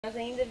Nós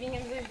ainda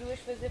vínhamos as duas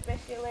fazer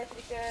pesca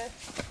elétrica.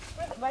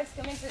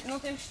 Basicamente não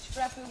temos de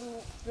esperar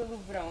pelo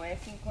verão, é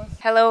assim que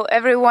conseguimos. Hello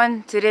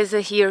everyone, Teresa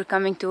here,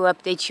 coming to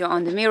update you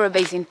on the Mira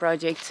Basin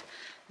project.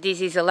 This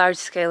is a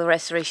large-scale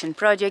restoration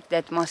project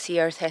that Mossy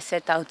has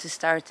set out to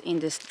start in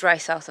the dry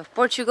south of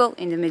Portugal,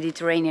 in the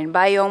Mediterranean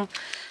biome,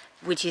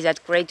 which is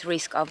at great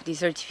risk of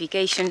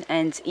desertification.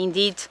 And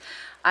indeed,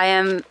 I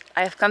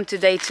have come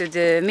today to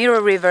the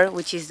Mira River,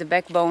 which is the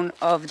backbone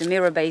of the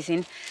Mira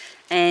Basin.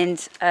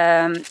 And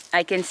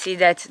I can see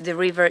that the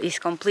river is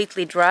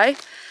completely dry,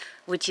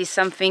 which is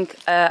something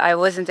I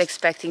wasn't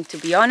expecting, to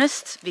be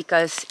honest,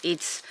 because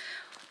it's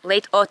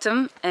late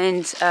autumn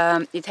and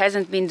it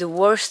hasn't been the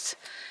worst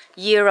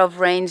year of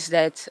rains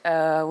that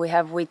we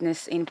have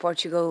witnessed in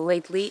Portugal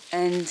lately.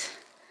 And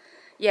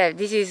yeah,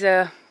 this is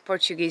a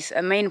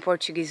main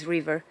Portuguese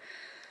river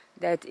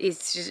that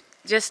is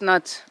just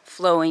not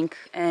flowing,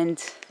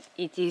 and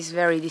it is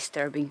very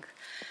disturbing.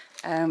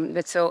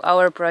 But so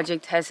our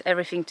project has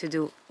everything to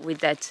do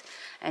with that,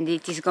 and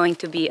it is going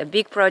to be a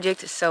big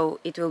project, so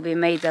it will be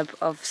made up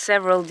of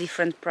several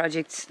different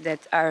projects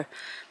that are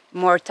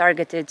more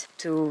targeted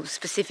to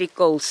specific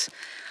goals.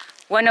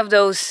 One of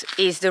those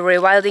is the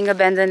Rewilding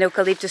abandoned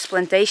eucalyptus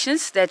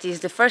plantations. That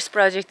is the first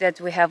project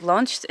that we have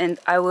launched, and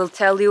I will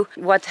tell you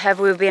what have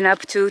we been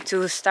up to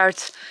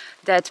start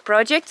that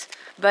project.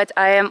 But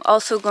I am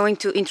also going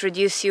to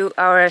introduce you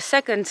our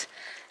second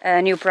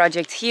new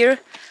project here,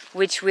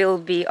 which will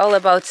be all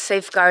about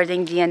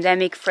safeguarding the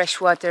endemic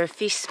freshwater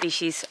fish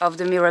species of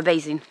the Mira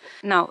Basin.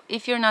 Now,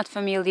 if you're not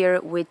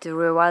familiar with the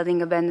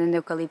Rewilding abandoned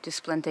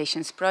eucalyptus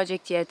plantations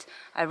project yet,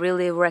 I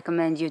really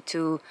recommend you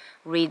to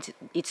read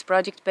its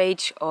project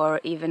page or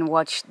even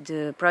watch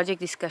the project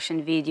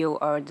discussion video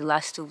or the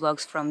last two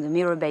vlogs from the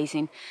Mira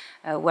Basin,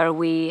 where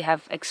we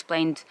have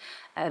explained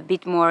a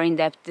bit more in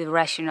depth the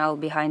rationale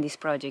behind this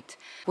project.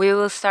 We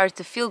will start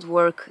the field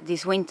work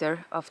this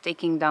winter of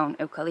taking down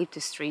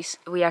eucalyptus trees.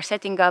 We are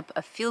setting up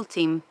a field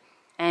team,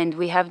 and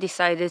we have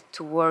decided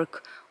to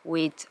work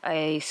with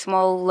a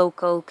small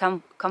local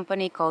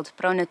company called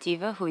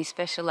Pronativa, who is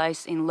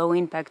specialized in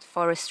low-impact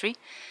forestry.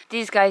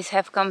 These guys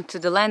have come to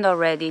the land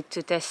already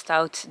to test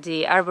out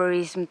the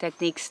arborism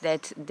techniques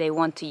that they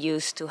want to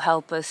use to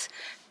help us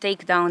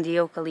take down the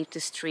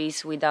eucalyptus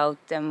trees without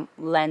them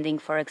landing,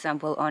 for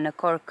example, on a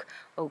cork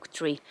oak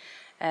tree.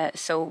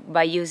 So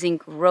by using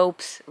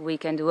ropes we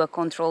can do a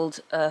controlled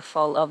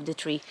fall of the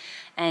tree.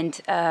 And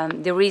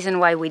the reason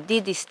why we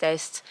did this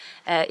test,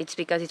 it's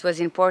because it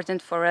was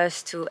important for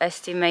us to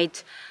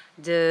estimate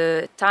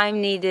the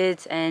time needed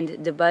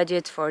and the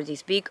budget for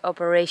this big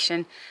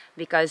operation,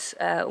 because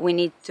we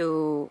need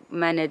to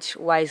manage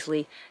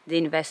wisely the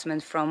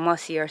investment from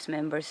Mossy Earth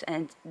members,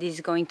 and this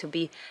is going to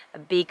be a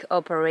big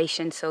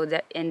operation,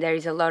 and there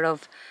is a lot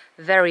of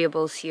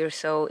variables here,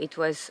 so it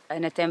was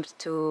an attempt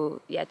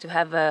to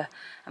have a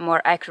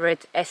more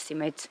accurate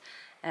estimate,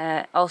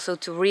 also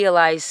to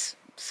realize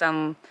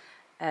some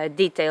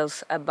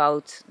details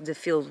about the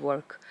field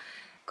work.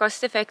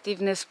 Cost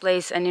effectiveness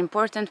plays an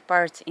important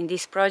part in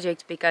this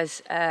project,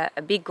 because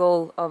a big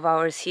goal of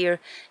ours here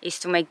is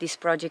to make this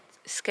project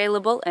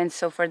scalable, and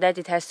so for that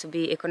it has to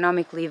be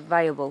economically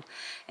viable.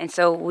 And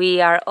so we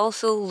are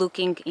also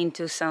looking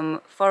into some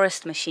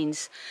forest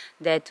machines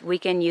that we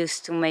can use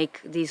to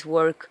make this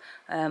work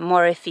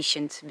more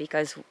efficient,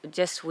 because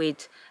just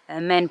with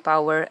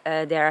manpower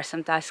there are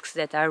some tasks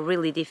that are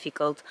really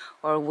difficult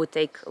or would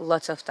take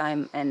lots of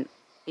time and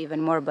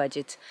even more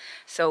budget.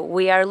 So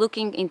we are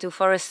looking into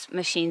forest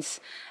machines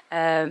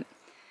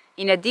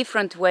in a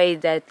different way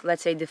that,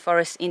 let's say, the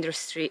forest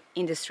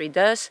industry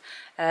does.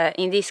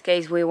 In this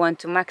case we want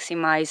to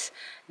maximize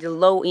the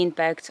low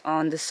impact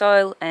on the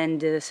soil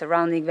and the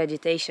surrounding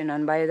vegetation,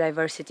 on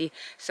biodiversity.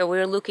 So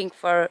we're looking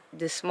for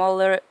the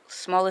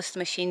smallest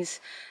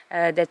machines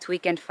that we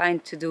can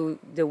find to do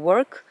the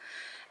work,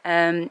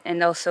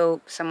 and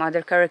also some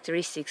other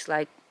characteristics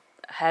like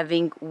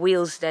having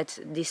wheels that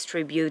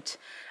distribute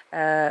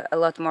a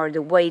lot more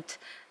the weight,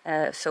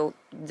 so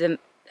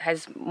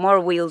has more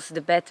wheels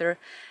the better.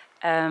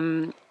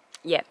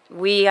 Yeah,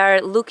 we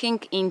are looking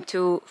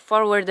into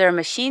forwarder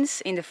machines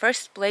in the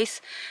first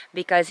place,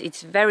 because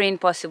it's very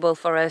impossible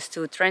for us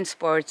to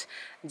transport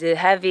the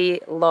heavy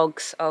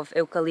logs of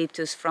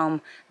eucalyptus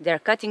from their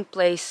cutting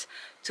place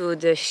to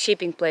the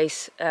shipping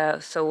place,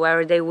 so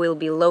where they will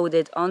be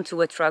loaded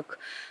onto a truck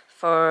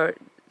for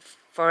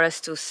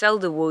us to sell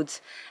the wood,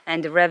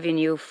 and the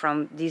revenue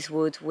from this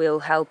wood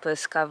will help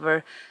us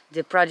cover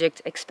the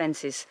project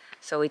expenses.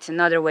 So it's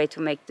another way to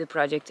make the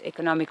project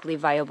economically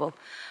viable.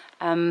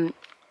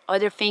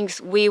 Other things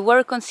we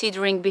were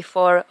considering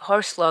before,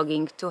 horse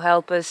logging, to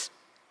help us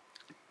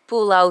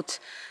pull out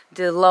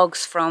the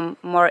logs from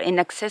more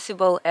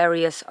inaccessible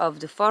areas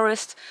of the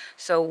forest.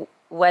 So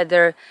where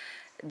the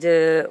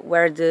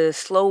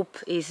slope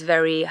is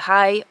very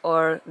high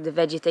or the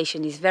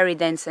vegetation is very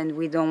dense, and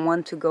we don't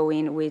want to go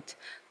in with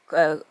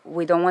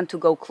we don't want to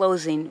go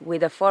close in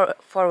with a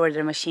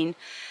forwarder machine.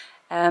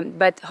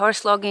 But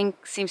horse logging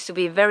seems to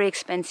be very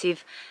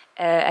expensive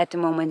at the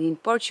moment in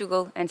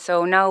Portugal, and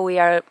so now we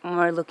are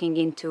more looking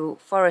into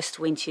forest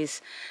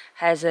winches.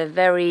 Has a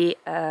very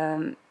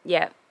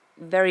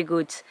very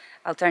good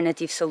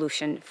alternative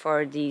solution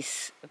for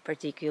this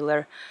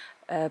particular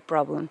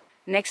problem.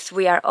 Next,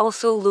 we are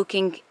also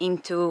looking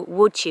into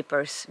wood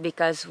chippers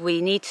because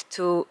we need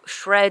to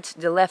shred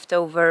the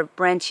leftover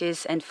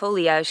branches and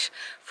foliage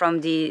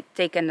from the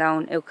taken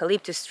down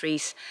eucalyptus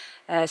trees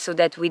so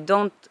that we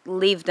don't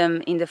leave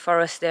them in the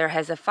forest there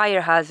as a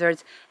fire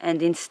hazard,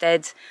 and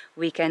instead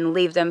we can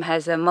leave them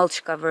as a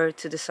mulch cover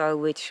to the soil,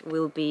 which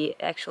will be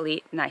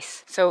actually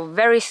nice. So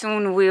very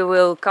soon we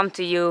will come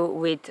to you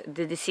with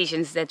the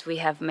decisions that we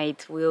have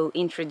made. We'll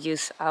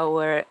introduce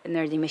our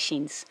nerdy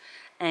machines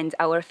and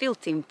our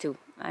field team too,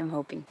 I'm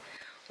hoping.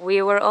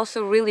 We were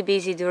also really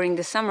busy during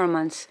the summer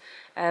months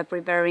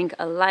preparing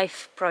a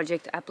LIFE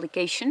project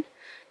application.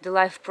 The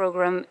LIFE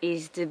program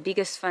is the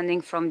biggest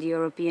funding from the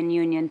European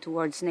Union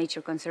towards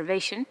nature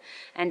conservation,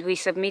 and we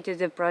submitted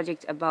a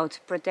project about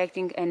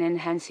protecting and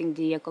enhancing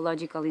the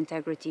ecological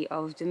integrity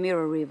of the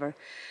Mira River.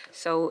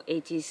 So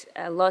it is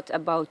a lot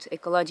about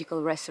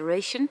ecological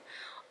restoration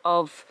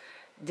of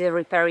the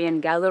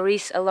riparian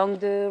galleries along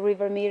the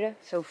River Mira.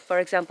 So for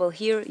example,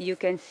 here you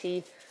can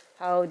see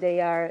how they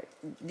are.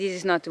 This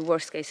is not the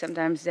worst case,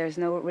 sometimes there's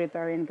no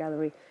riparian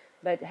gallery,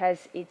 but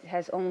it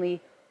has only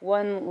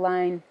one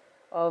line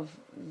of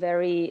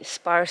very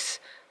sparse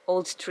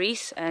old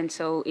trees, and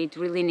so it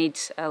really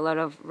needs a lot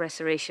of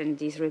restoration,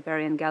 these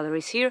riparian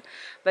galleries here.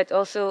 But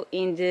also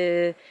in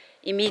the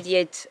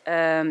immediate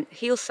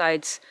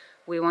hillsides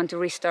we want to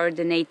restore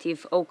the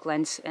native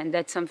oaklands, and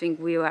that's something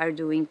we are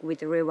doing with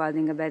the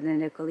Rewilding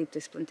abandoned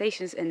eucalyptus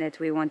plantations, and that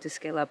we want to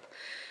scale up.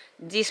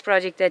 This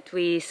project that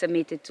we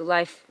submitted to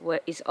LIFE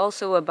is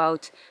also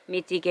about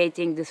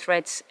mitigating the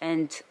threats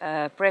and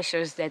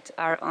pressures that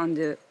are on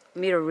the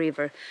Mira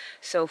River.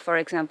 So for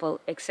example,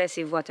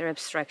 excessive water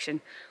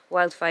abstraction,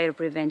 wildfire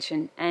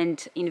prevention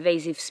and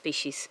invasive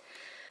species.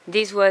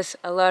 This was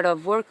a lot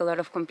of work, a lot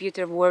of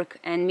computer work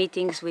and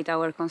meetings with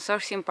our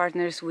consortium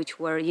partners, which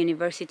were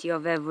University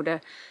of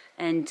Évora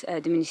and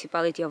the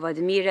Municipality of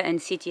Admira and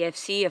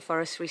CTFC, a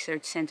forest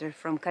research center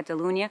from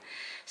Catalonia.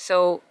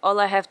 So all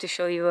I have to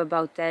show you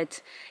about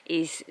that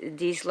is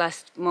these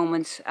last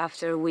moments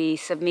after we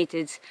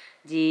submitted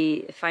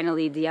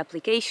finally the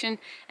application,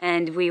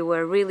 and we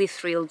were really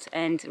thrilled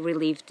and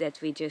relieved that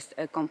we just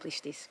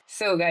accomplished this.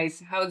 So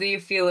guys, how do you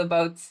feel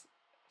about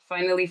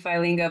finally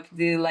filing up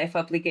the LIFE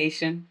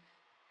application?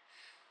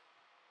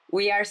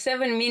 We are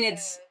 7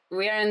 minutes,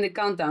 we are in the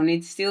countdown.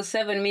 It's still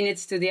 7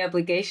 minutes to the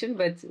application,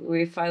 but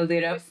we filed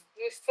it up.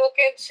 We still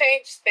can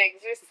change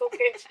things. We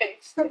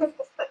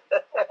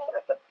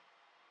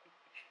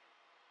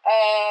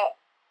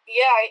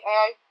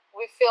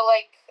feel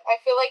like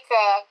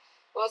it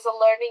was a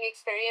learning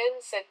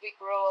experience, and we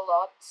grew a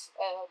lot.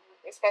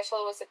 Especially,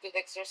 it was a good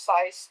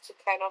exercise to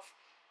kind of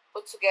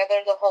put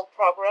together the whole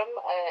program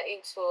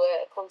into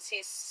a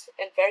concise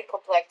and very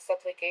complex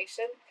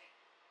application.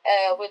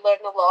 We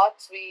learned a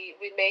lot. We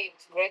made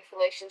great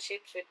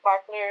relationships with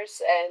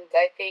partners, and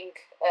I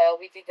think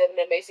we did an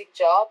amazing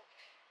job.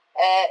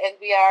 And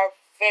we are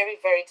very,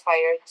 very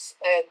tired,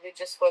 and we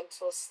just want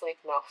to sleep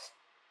now.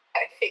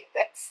 I think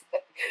that's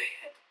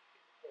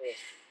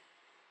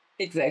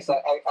exactly.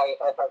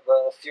 I have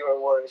a fewer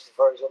words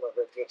version of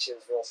it, which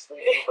is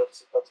sleepy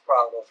but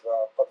proud of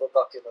the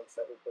documents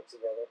that we put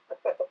together.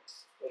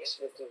 Which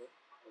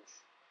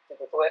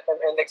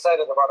and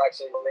excited about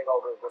actually going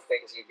over the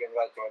things you've been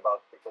writing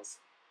about, because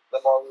the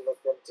more we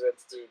looked into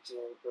it to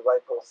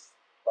write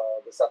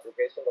this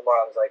application, the more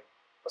I was like,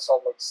 this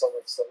all makes so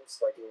much sense.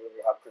 Like, you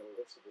really have to do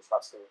this. You just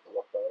have to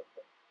look at it.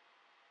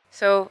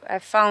 So I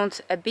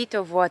found a bit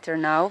of water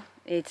now.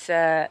 It's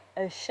a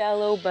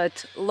shallow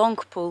but long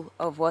pool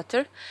of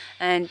water,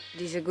 and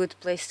this is a good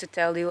place to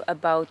tell you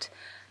about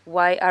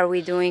why are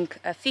we doing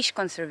a fish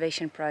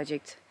conservation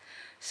project.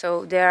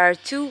 So there are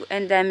 2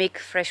 endemic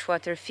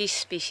freshwater fish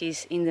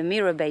species in the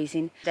Mira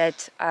Basin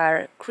that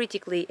are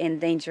critically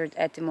endangered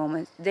at the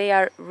moment. They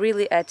are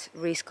really at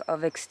risk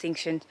of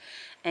extinction,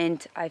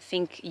 and I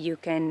think you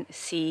can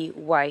see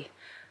why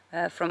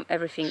from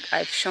everything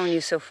I've shown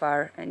you so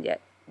far, and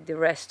yet the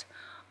rest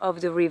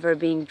of the river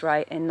being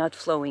dry and not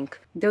flowing.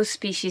 Those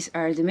species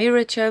are the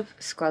Mira-chub,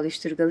 Squalius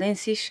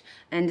torgalensis,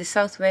 and the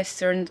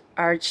Southwestern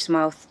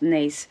arch-mouthed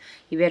nase,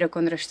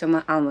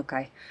 Iberochondrostoma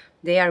almacai.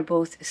 They are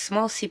both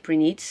small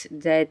cyprinids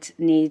that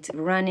need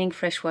running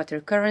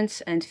freshwater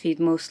currents and feed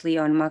mostly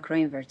on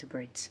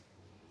macroinvertebrates.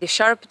 The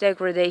sharp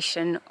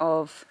degradation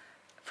of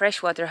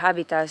freshwater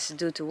habitats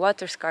due to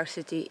water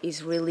scarcity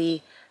is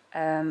really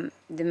the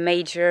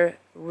major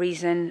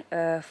reason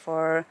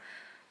for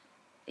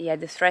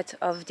the threat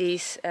of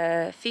these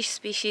fish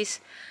species,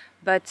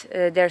 but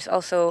there's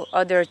also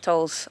other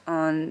tolls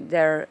on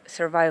their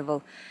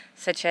survival,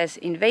 such as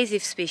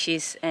invasive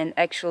species, and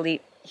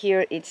actually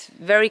here it's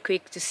very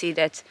quick to see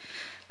that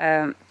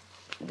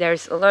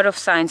there's a lot of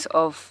signs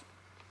of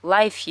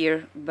life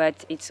here,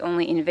 but it's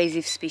only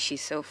invasive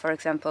species. So for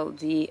example,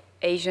 the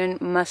Asian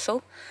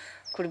mussel,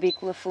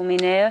 Curbicula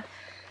fulminea,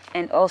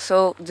 and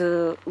also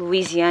the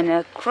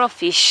Louisiana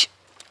crawfish,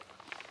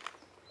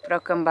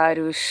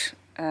 Procambarus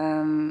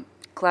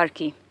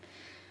clarki,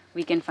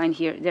 we can find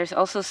here. There's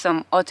also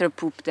some otter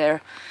poop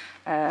there.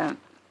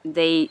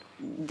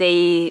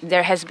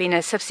 There has been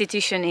a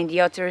substitution in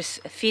the otters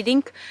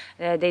feeding.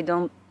 They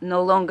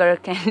no longer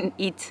can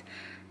eat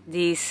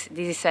these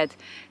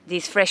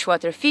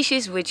freshwater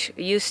fishes, which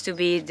used to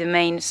be the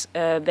main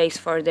base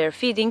for their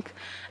feeding,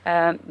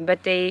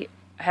 but they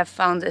have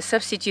found a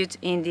substitute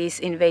in these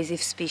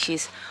invasive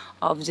species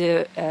of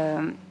the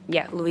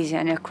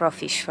Louisiana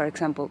crawfish, for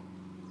example.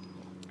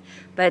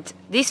 But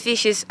these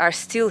fishes are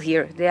still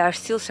here, they are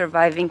still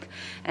surviving,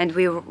 and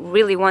we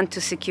really want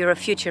to secure a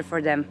future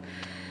for them.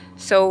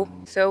 So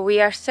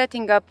we are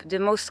setting up the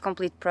most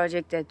complete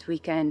project that we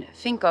can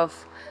think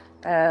of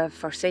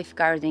for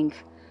safeguarding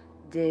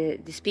the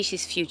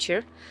species'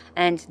 future,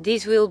 and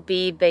this will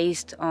be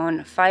based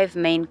on 5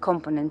 main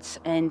components,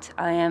 and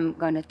I am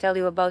gonna tell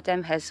you about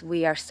them as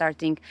we are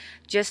starting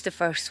just the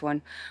first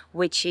one,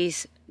 which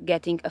is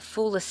getting a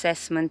full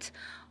assessment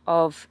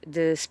of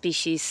the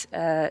species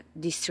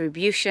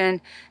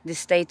distribution, the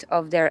state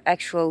of their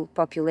actual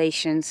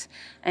populations,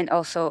 and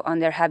also on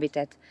their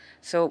habitat.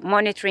 So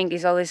monitoring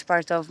is always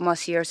part of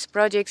Mossy Earth's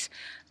projects,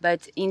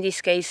 but in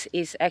this case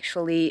is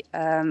actually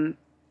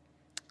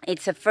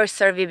it's a first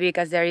survey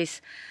because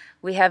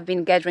we have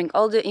been gathering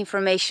all the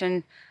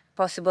information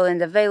possible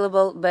and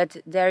available, but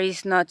there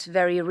is not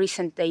very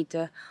recent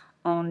data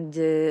on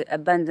the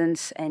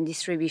abundance and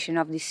distribution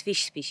of these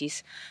fish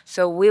species.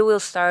 So we will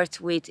start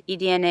with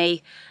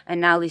eDNA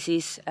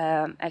analysis,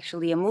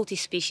 actually a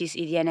multi-species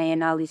eDNA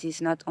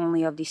analysis, not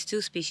only of these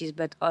 2 species,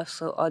 but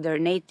also other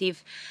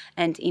native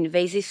and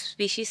invasive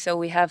species. So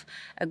we have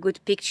a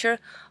good picture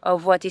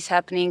of what is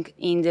happening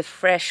in the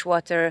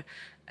freshwater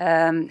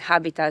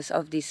habitats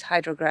of this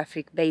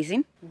hydrographic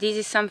basin. This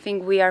is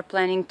something we are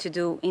planning to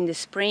do in the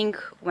spring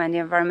when the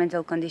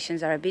environmental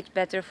conditions are a bit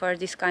better for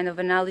this kind of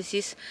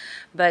analysis.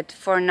 But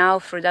for now,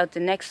 throughout the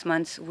next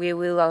months, we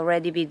will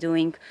already be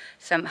doing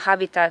some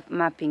habitat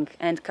mapping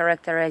and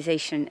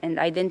characterization and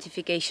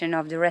identification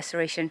of the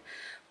restoration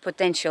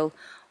potential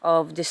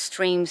of the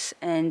streams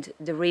and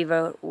the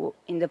river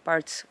in the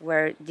parts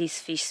where these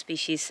fish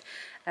species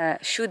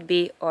should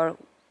be, or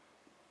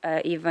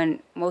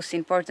even most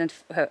important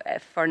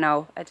for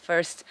now at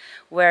first,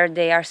 where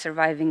they are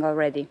surviving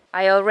already.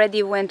 I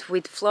already went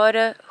with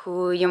Flora,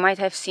 who you might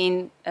have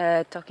seen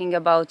talking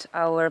about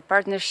our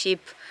partnership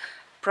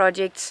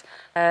projects.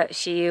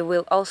 She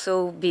will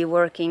also be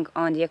working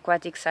on the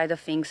aquatic side of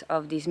things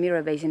of this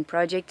Mira Basin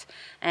project,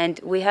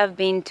 and we have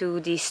been to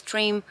the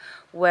stream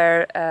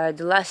where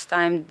the last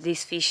time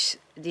these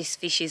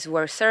fishes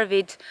were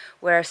surveyed,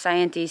 where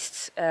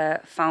scientists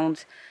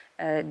found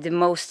the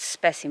most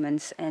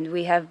specimens, and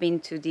we have been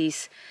to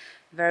this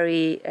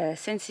very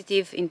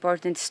sensitive,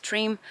 important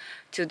stream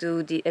to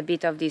do a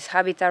bit of this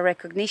habitat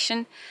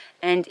recognition,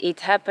 and it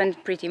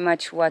happened pretty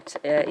much what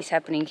is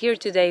happening here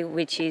today,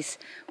 which is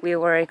we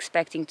were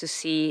expecting to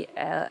see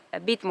a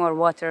bit more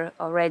water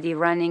already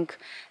running,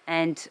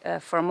 and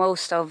for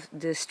most of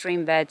the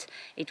stream bed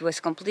it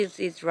was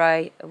completely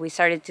dry. We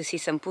started to see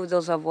some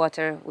puddles of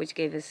water, which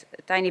gave us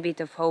a tiny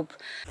bit of hope.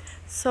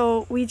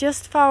 So we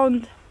just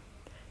found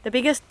the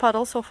biggest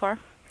puddle so far.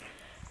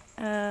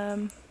 I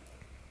don't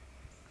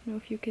know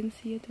if you can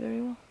see it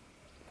very well,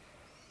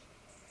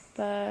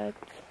 but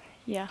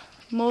yeah,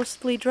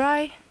 mostly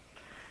dry,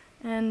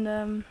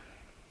 and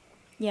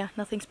yeah,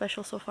 nothing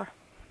special so far.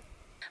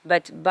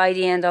 But by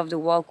the end of the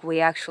walk we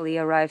actually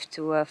arrived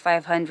to a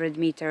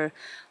 500-meter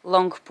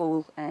long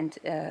pool, and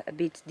a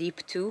bit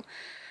deep too,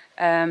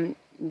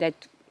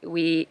 that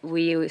we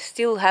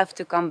still have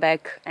to come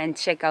back and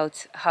check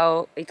out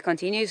how it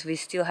continues. We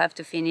still have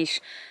to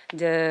finish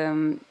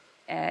the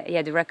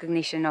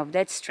recognition of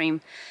that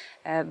stream,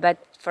 but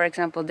for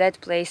example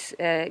that place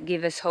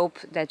gives us hope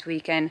that we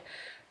can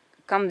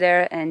come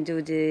there and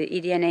do the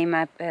eDNA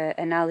map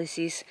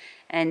analysis,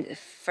 and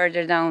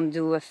further down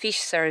do a fish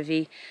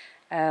survey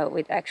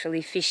with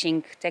actually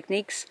fishing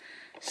techniques,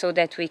 so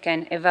that we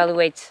can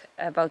evaluate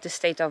about the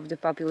state of the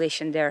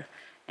population there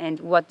and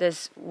what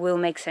will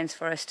make sense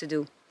for us to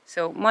do.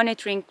 So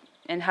monitoring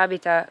and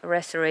habitat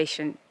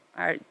restoration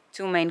are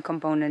 2 main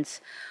components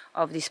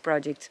of this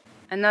project.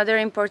 Another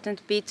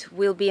important bit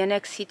will be an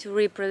ex-situ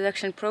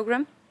reproduction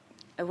program.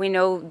 We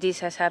know this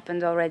has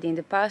happened already in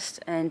the past,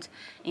 and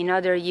in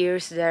other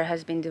years there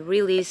has been the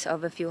release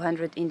of a few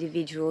hundred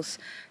individuals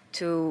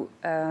to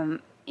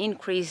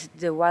increase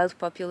the wild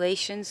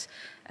populations,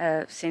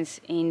 since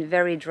in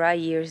very dry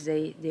years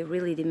they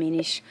really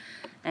diminish,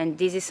 and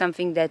this is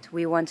something that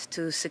we want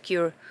to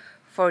secure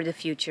for the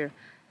future.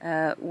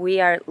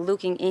 We are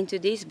looking into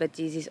this, but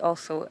this is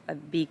also a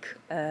big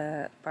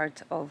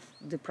part of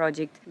the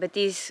project. But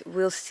this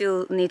will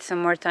still need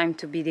some more time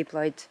to be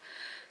deployed.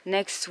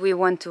 Next, we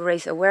want to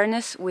raise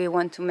awareness. We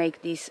want to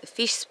make these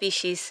fish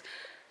species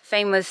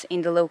famous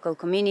in the local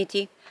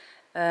community.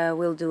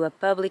 we'll do a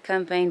public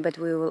campaign, but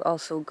we will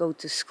also go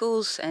to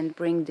schools and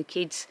bring the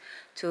kids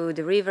to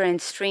the river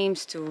and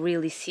streams to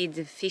really see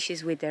the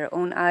fishes with their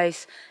own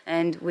eyes.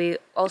 And we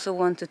also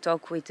want to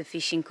talk with the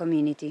fishing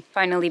community.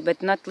 Finally,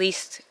 but not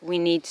least, we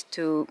need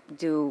to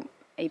do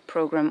a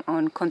program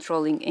on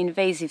controlling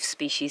invasive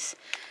species.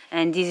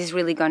 And this is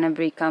really gonna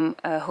become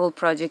a whole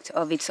project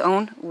of its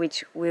own,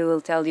 which we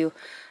will tell you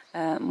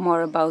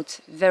more about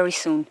very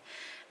soon,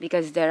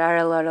 because there are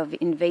a lot of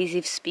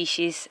invasive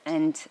species,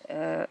 and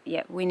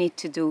yeah, we need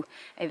to do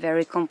a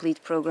very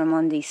complete program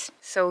on this.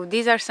 So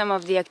these are some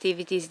of the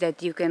activities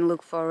that you can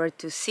look forward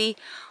to see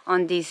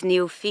on this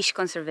new fish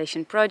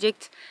conservation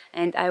project.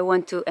 And I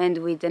want to end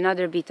with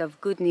another bit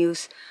of good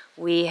news.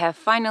 We have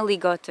finally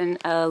gotten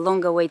a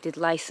long-awaited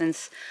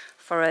license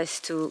for us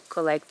to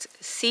collect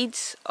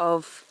seeds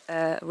of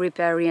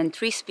riparian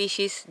tree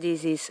species.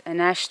 This is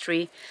an ash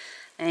tree,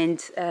 and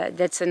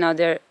that's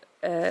another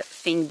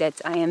thing that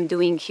I am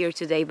doing here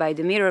today by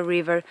the Mira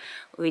River,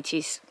 which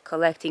is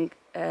collecting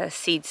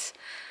seeds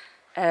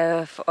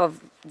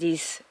of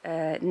these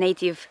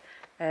native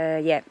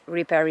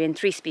riparian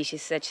tree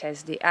species such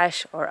as the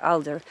ash or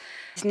alder.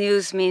 This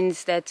news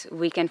means that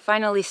we can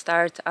finally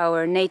start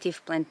our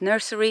native plant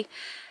nursery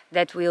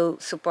that will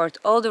support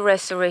all the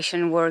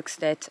restoration works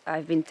that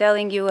I've been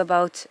telling you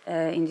about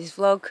in this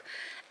vlog.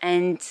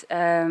 And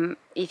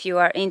if you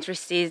are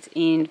interested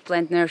in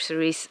plant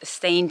nurseries,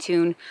 stay in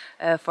tune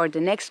for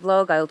the next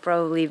vlog. I'll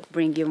probably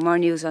bring you more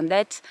news on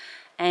that.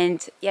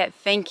 And yeah,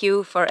 thank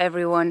you for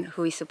everyone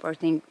who is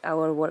supporting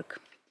our work.